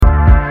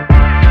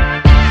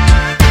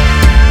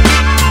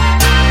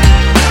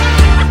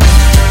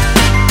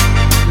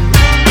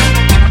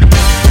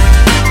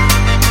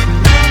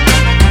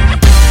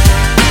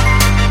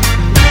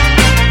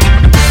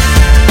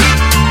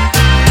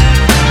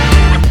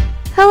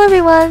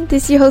everyone,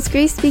 this is your host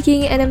Grace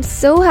speaking, and I'm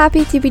so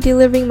happy to be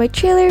delivering my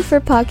trailer for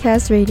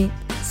Podcast Radiant.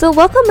 So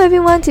welcome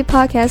everyone to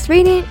Podcast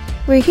Radiant.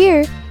 We're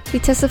here, we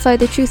testify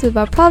the truth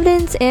about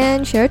Providence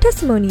and share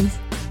testimonies.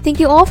 Thank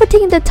you all for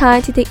taking the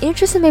time to take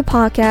interest in my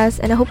podcast,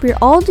 and I hope you're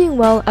all doing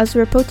well as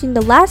we're approaching the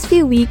last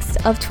few weeks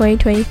of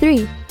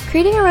 2023.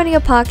 Creating and running a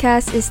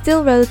podcast is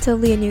still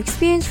relatively a new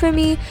experience for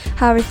me.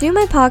 However, through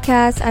my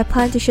podcast, I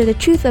plan to share the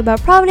truth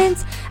about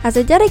Providence as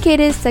a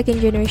dedicated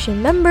second-generation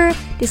member,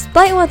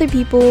 despite what other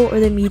people or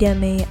the media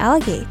may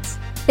allegate.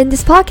 In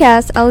this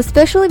podcast, I'll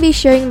especially be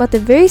sharing about the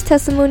various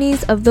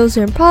testimonies of those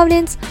who are in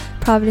Providence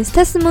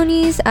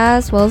testimonies,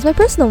 as well as my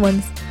personal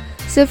ones.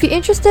 So if you're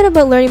interested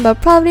about learning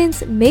about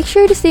Providence, make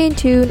sure to stay in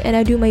tune, and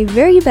I do my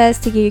very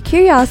best to get your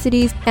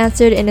curiosities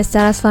answered in a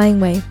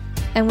satisfying way.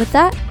 And with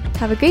that,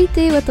 have a great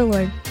day with the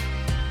Lord.